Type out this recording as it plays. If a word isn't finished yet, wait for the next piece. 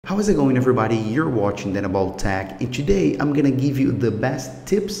How is it going, everybody? You're watching Then About Tech, and today I'm gonna give you the best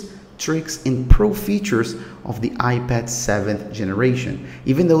tips, tricks, and pro features of the iPad 7th generation.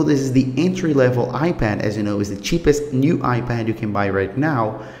 Even though this is the entry-level iPad, as you know, is the cheapest new iPad you can buy right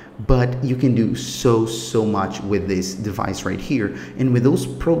now, but you can do so much with this device right here. And with those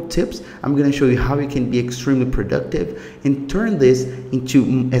pro tips, I'm going to show you how you can be extremely productive and turn this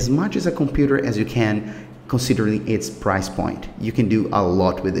into as much as a computer as you can, considering its price point. You can do a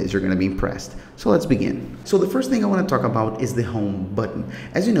lot with this. You're going to be impressed. So let's begin. So the first thing I want to talk about is the home button.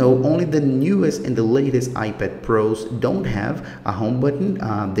 As you know, only the newest and the latest iPad Pros don't have a home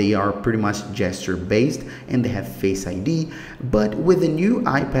button. They are pretty much gesture based and they have Face ID. But with the new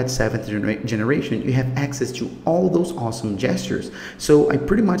iPad 7th generation, you have access to all those awesome gestures. So I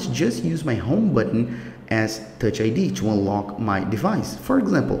pretty much just use my home button as Touch ID to unlock my device. For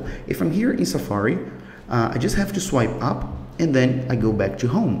example, if I'm here in Safari, I just have to swipe up and then I go back to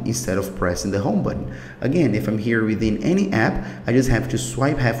home instead of pressing the home button. Again, if I'm here within any app, I just have to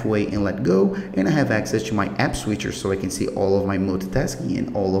swipe halfway and let go, and I have access to my app switcher so I can see all of my multitasking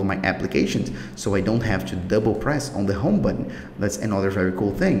and all of my applications, so I don't have to double press on the home button. That's another very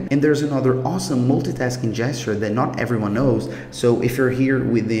cool thing. And there's another awesome multitasking gesture that not everyone knows. So if you're here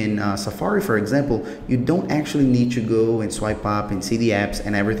within Safari, for example, you don't actually need to go and swipe up and see the apps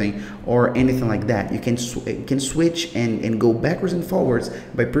and everything or anything like that. You can switch and go backwards and forwards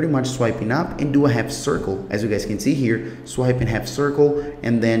by pretty much swiping up and do a half circle. As you guys can see here, swipe and half circle,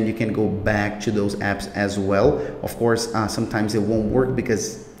 and then you can go back to those apps as well. Of course, sometimes it won't work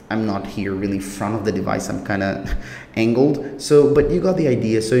because I'm not here really in front of the device. I'm kind of angled. So, but you got the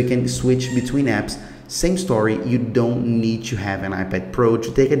idea. So you can switch between apps. Same story, you don't need to have an iPad Pro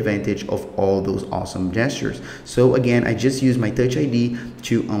to take advantage of all those awesome gestures. So again, I just use my Touch ID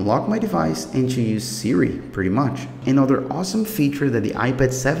to unlock my device and to use Siri, pretty much. Another awesome feature that the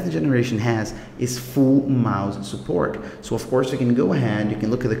iPad 7th generation has is full mouse support. So of course you can go ahead, you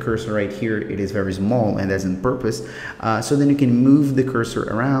can look at the cursor right here, it is very small and that's on purpose. So then you can move the cursor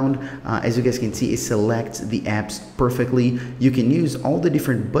around. As you guys can see, it selects the apps perfectly. You can use all the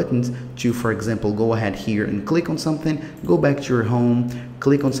different buttons to, for example, go ahead here and click on something, go back to your home,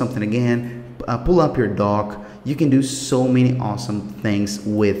 click on something again, pull up your dock. You can do so many awesome things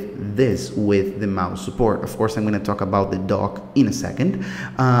with the mouse support. Of course, I'm going to talk about the dock in a second.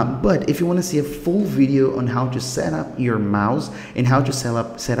 But if you want to see a full video on how to set up your mouse and how to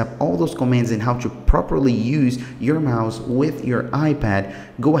set up all those commands and how to properly use your mouse with your iPad,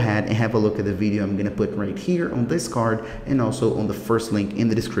 go ahead and have a look at the video I'm going to put right here on this card and also on the first link in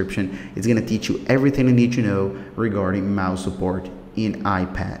the description. It's going to teach you everything you need to know regarding mouse support in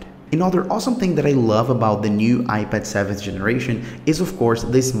iPad. Another awesome thing that I love about the new iPad 7th generation is, of course,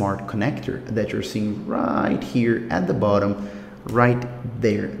 the smart connector that you're seeing right here at the bottom, right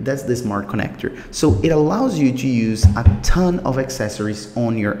there. That's the smart connector. So it allows you to use a ton of accessories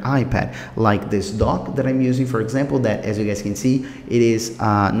on your iPad, like this dock that I'm using, for example, that, as you guys can see, it is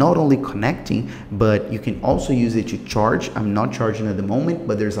not only connecting, but you can also use it to charge. I'm not charging at the moment,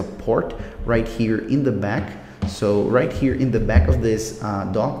 but there's a port right here in the back. So right here in the back of this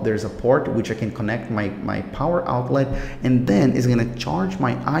dock, there's a port which I can connect my power outlet, and then it's gonna charge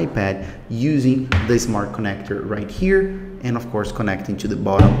my iPad using the smart connector right here, and of course connecting to the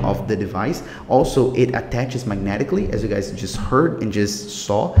bottom of the device. Also, it attaches magnetically, as you guys just heard and just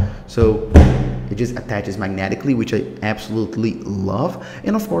saw. So it just attaches magnetically, which I absolutely love.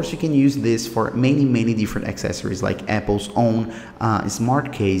 And of course, you can use this for many different accessories, like Apple's own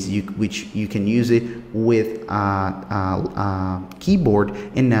smart case, which you can use it with keyboard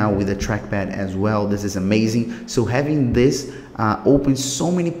and now with a trackpad as well. This is amazing. So having this opens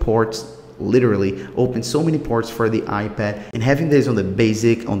so many ports, literally opens so many ports for the iPad, and having this on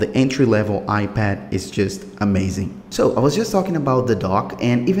the entry-level iPad is just amazing. So I was just talking about the dock,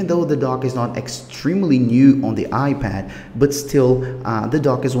 and even though the dock is not extremely new on the iPad, but still the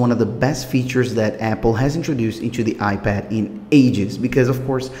dock is one of the best features that Apple has introduced into the iPad in ages, because of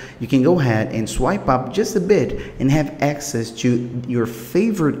course you can go ahead and swipe up just a bit and have access to your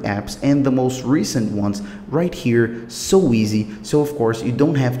favorite apps and the most recent ones right here, so easy. So of course you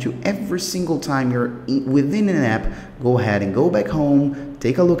don't have to, every single time you're within an app, go ahead and go back home,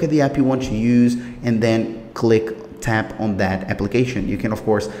 take a look at the app you want to use, and then tap on that application. You can of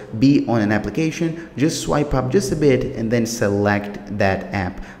course be on an application, just swipe up just a bit and then select that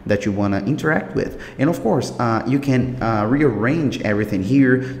app that you want to interact with. And of course you can rearrange everything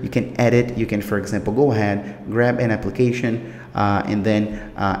here. You can edit. You can, for example, go ahead, grab an application and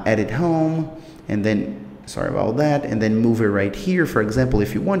then edit home, and then sorry about that, and then move it right here, for example,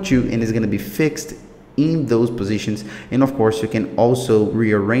 if you want to, and it's going to be fixed in those positions, and of course you can also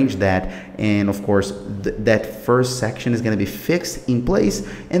rearrange that, and of course that first section is going to be fixed in place,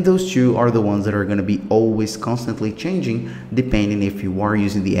 and those two are the ones that are going to be always constantly changing depending if you are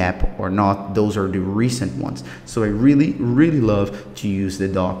using the app or not. Those are the recent ones. So I really love to use the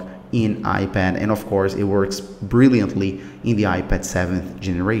dock in iPad, and of course it works brilliantly in the iPad 7th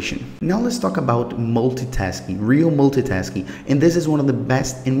generation. Now let's talk about multitasking, real multitasking, and this is one of the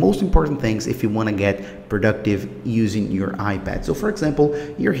best and most important things if you want to get productive using your iPad. So for example,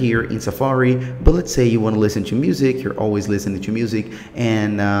 you're here in Safari, but let's say you want to listen to music, you're always listening to music,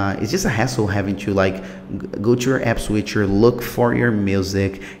 and it's just a hassle having to like go to your app switcher, look for your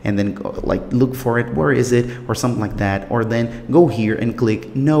music, and then like look for it, where is it, or something like that, or then go here and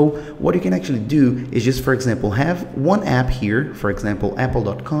click no. What you can actually do is just, for example, have one app here, for example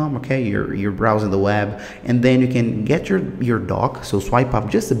apple.com, okay, you're browsing the web, and then you can get your dock, so swipe up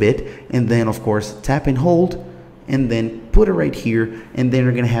just a bit, and then of course tap and hold, and then put it right here, and then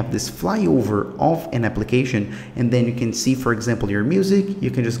you're gonna have this flyover of an application, and then you can see, for example, your music.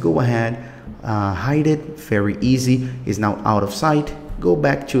 You can just go ahead, hide it, very easy, is now out of sight, go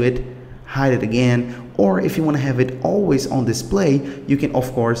back to it, hide it again. Or if you want to have it always on display, you can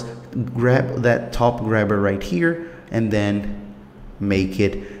of course grab that top grabber right here and then make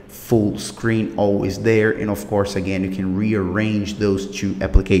it full screen, always there. And of course again you can rearrange those two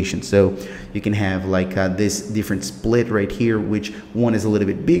applications, so you can have like this different split right here, which one is a little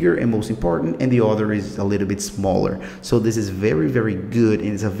bit bigger and most important, and the other is a little bit smaller. So this is very good,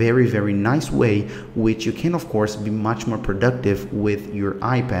 and it's a very nice way which you can of course be much more productive with your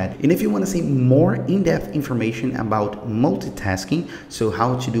iPad. And if you want to see more in-depth information about multitasking, so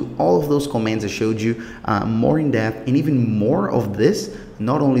how to do all of those commands I showed you, more in depth, and even more of this,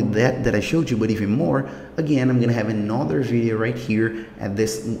 not only that I showed you, but even more, again, I'm gonna have another video right here at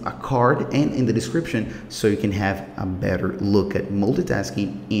this card and in the description, so you can have a better look at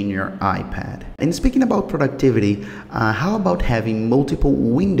multitasking in your iPad. And speaking about productivity, how about having multiple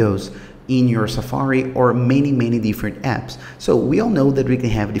windows in your Safari or many different apps? So we all know that we can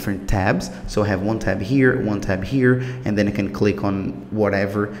have different tabs, so I have one tab here, and then I can click on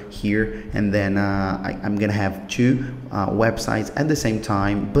whatever here, and then I'm gonna have two websites at the same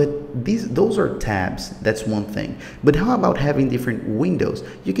time, but those are tabs, that's one thing. But how about having different windows?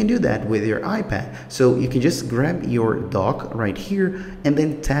 You can do that with your iPad, so you can just grab your dock right here and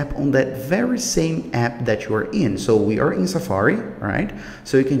then tap on that very same app that you are in. So we are in Safari, right?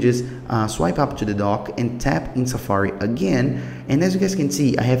 So you can just swipe up to the dock and tap in Safari again, and as you guys can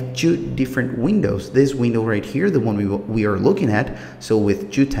see, I have two different windows. This window right here, the one we are looking at, so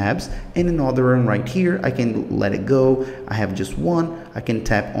with two tabs, and another one right here. I can let it go, I have just one. I can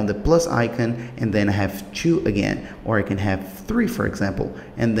tap on the plus icon, and then I have two again, or I can have three, for example,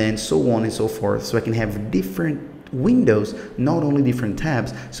 and then so on and so forth. So I can have different windows, not only different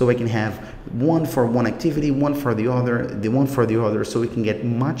tabs, so I can have one for one activity, one for the other, so we can get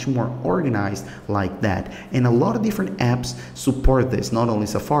much more organized like that. And a lot of different apps support this, not only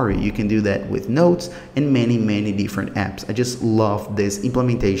Safari. You can do that with Notes and many different apps. I just love this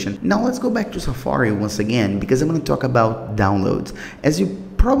implementation. Now let's go back to Safari once again, because I'm going to talk about downloads. As you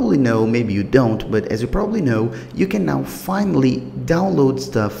probably know, maybe you don't, but as you probably know, you can now finally download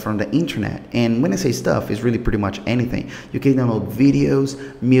stuff from the internet. And when I say stuff, it's really pretty much anything. You can download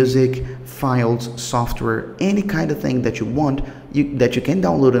videos, music, files, software, any kind of thing that you want, that you can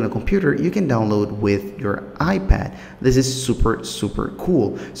download on a computer, you can download with your iPad. This is super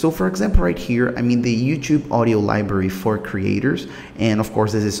cool. So for example, right here, I'm in the YouTube audio library for creators, and of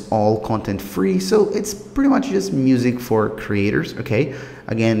course this is all content free, so it's pretty much just music for creators, okay?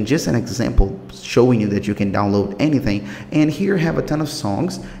 Again, just an example showing you that you can download anything. And here I have a ton of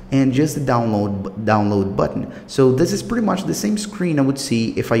songs and just the download button. So this is pretty much the same screen I would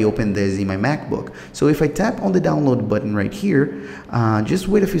see if I open this in my MacBook. So if I tap on the download button right here, just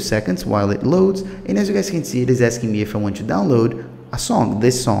wait a few seconds while it loads, and as you guys can see, it is asking me if I want to download a song,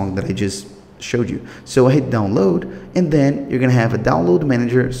 this song that I just showed you. So I hit download, and then you're gonna have a download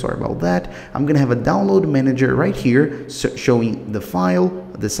manager. Sorry about that. I'm gonna have a download manager right here, showing the file,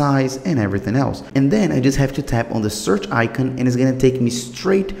 the size, and everything else. And then I just have to tap on the search icon, and it's gonna take me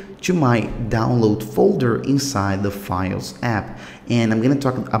straight to my download folder inside the Files app. And I'm gonna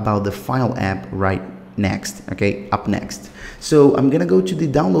talk about the File app right next, okay, up next. So I'm gonna go to the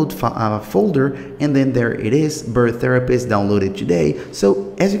download folder, and then there it is, Birth Therapist downloaded today.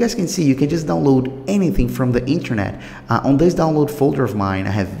 So as you guys can see, you can just download anything from the internet. On this download folder of mine,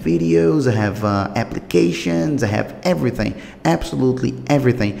 I have videos, I have applications, I have everything, absolutely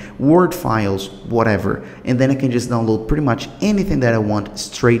everything, Word files, whatever. And then I can just download pretty much anything that I want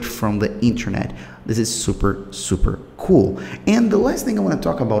straight from the internet. This is super cool. And the last thing I want to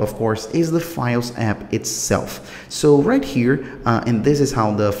talk about, of course, is the Files app itself. So right here, and this is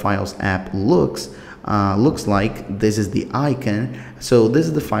how the Files app looks like. This is the icon. So this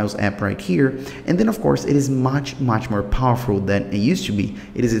is the Files app right here, and then of course it is much more powerful than it used to be.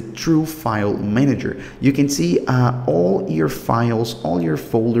 It is a true file manager. You can see all your files, all your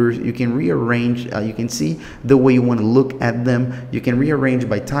folders. You can rearrange, you can see the way you want to look at them. You can rearrange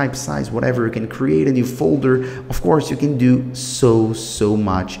by type, size, whatever. You can create a new folder. Of course, you can do so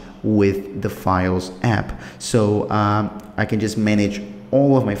much with the Files app. So I can just manage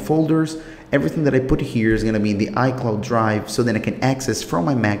all of my folders. Everything that I put here is going to be in the iCloud drive, so then I can access from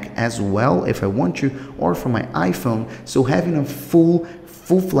my Mac as well if I want to, or from my iPhone. So having a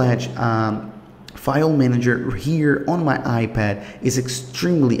full-fledged file manager here on my iPad is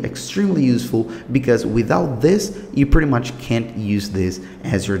extremely useful, because without this you pretty much can't use this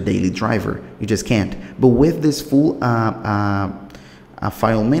as your daily driver. You just can't. But with this full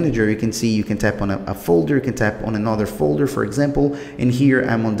file manager, you can see you can tap on a folder, you can tap on another folder, for example, and here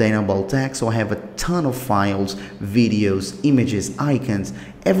I'm on Daniel Baltac, so I have a ton of files, videos, images, icons,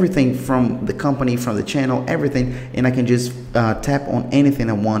 everything from the company, from the channel, everything, and I can just tap on anything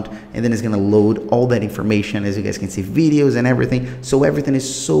I want, and then it's gonna load all that information. As you guys can see, videos and everything, so everything is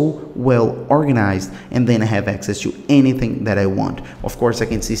so well organized, and then I have access to anything that I want. Of course, I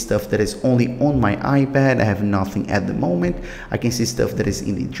can see stuff that is only on my iPad. I have nothing at the moment. I can see stuff that is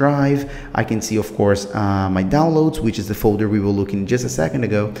in the drive. I can see, of course, my downloads, which is the folder we were looking just a second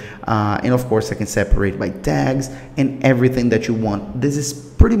ago, and of course I can separate by tags and everything that you want. This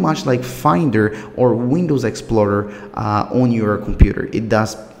is pretty much like Finder or Windows Explorer on your computer. It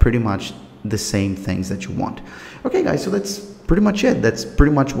does pretty much the same things that you want. Okay guys, so that's pretty much it. That's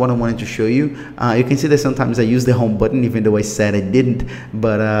pretty much what I wanted to show you. You can see that sometimes I use the home button even though I said I didn't,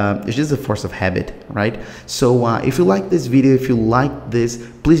 but it's just a force of habit, right? So if you like this video, if you like this,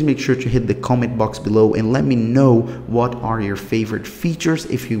 please make sure to hit the comment box below and let me know what are your favorite features,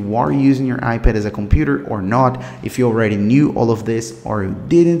 if you are using your iPad as a computer or not, if you already knew all of this or you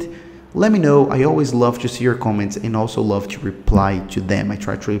didn't. Let me know. I always love to see your comments and also love to reply to them. I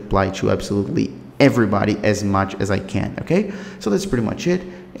try to reply to absolutely everybody as much as I can. Okay, so that's pretty much it,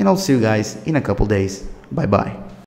 and I'll see you guys in a couple days. Bye bye.